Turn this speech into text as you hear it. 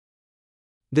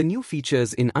The new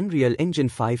features in Unreal Engine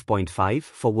 5.5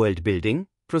 for world building,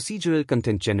 procedural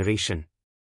content generation.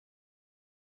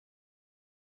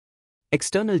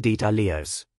 External data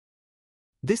layers.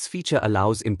 This feature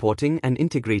allows importing and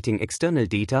integrating external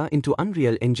data into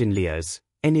Unreal Engine layers,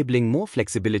 enabling more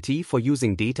flexibility for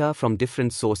using data from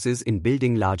different sources in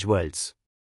building large worlds.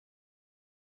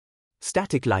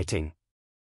 Static lighting.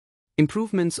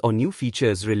 Improvements or new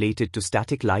features related to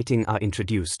static lighting are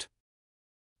introduced.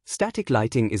 Static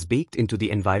lighting is baked into the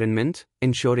environment,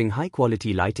 ensuring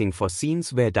high-quality lighting for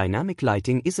scenes where dynamic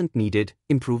lighting isn't needed,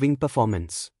 improving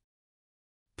performance.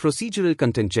 Procedural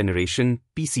content generation,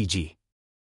 PCG.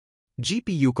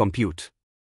 GPU compute.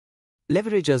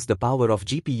 Leverages the power of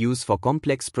GPUs for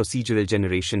complex procedural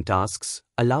generation tasks,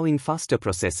 allowing faster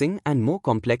processing and more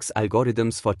complex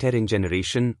algorithms for terrain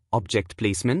generation, object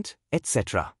placement,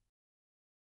 etc.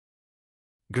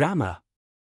 Grammar.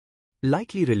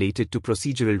 Likely related to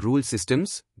procedural rule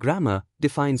systems, grammar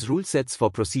defines rule sets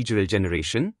for procedural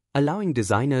generation, allowing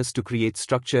designers to create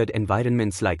structured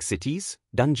environments like cities,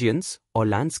 dungeons, or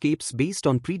landscapes based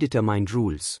on predetermined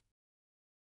rules.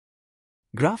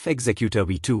 Graph Executor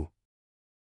v2.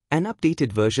 An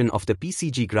updated version of the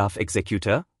PCG Graph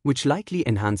Executor, which likely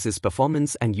enhances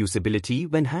performance and usability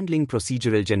when handling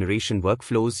procedural generation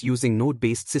workflows using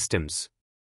node-based systems.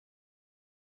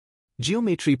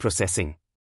 Geometry processing.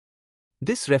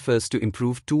 This refers to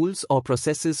improved tools or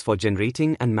processes for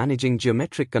generating and managing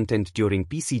geometric content during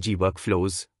PCG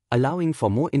workflows, allowing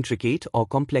for more intricate or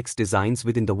complex designs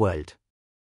within the world.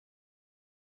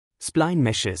 Spline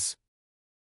meshes.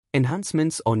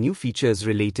 Enhancements or new features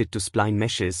related to spline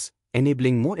meshes,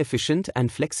 enabling more efficient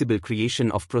and flexible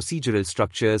creation of procedural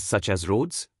structures such as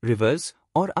roads, rivers,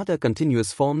 or other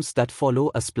continuous forms that follow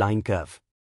a spline curve.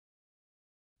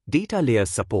 Data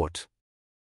layers support.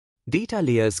 Data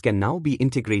layers can now be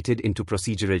integrated into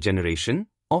procedural generation,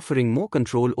 offering more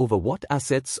control over what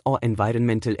assets or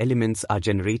environmental elements are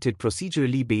generated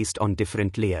procedurally based on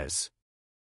different layers.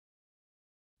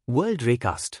 World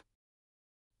Raycast.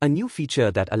 A new feature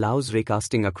that allows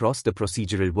raycasting across the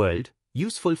procedural world,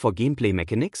 useful for gameplay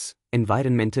mechanics,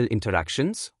 environmental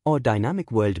interactions, or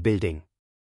dynamic world building.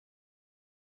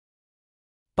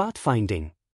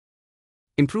 Pathfinding.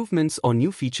 Improvements or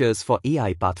new features for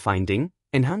AI pathfinding,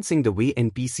 enhancing the way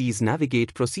NPCs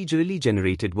navigate procedurally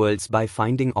generated worlds by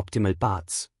finding optimal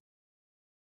paths.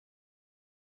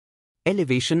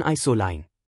 Elevation isoline.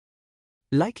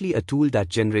 Likely a tool that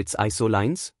generates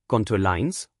isolines, contour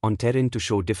lines, on terrain to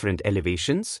show different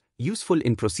elevations, useful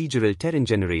in procedural terrain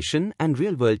generation and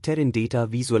real-world terrain data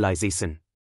visualization.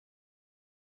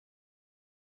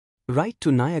 Write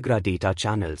to Niagara data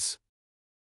channels.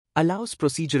 Allows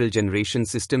procedural generation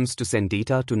systems to send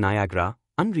data to Niagara,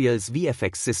 Unreal's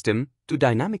VFX system, to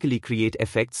dynamically create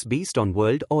effects based on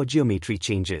world or geometry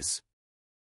changes.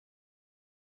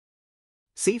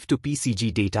 Save to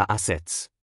PCG data assets.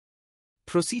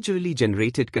 Procedurally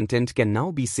generated content can now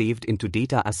be saved into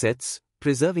data assets,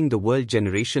 preserving the world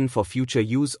generation for future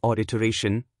use or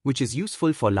iteration, which is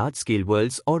useful for large-scale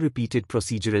worlds or repeated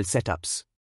procedural setups.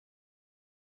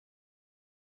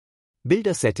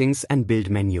 Builder settings and build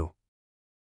menu.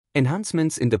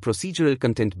 Enhancements in the procedural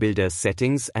content builder's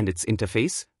settings and its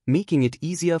interface, making it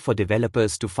easier for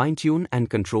developers to fine-tune and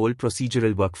control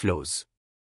procedural workflows.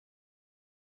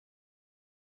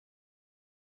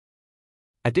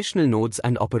 Additional nodes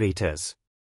and operators.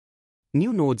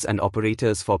 New nodes and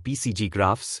operators for PCG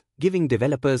graphs, giving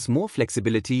developers more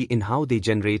flexibility in how they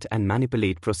generate and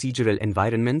manipulate procedural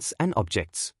environments and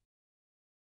objects.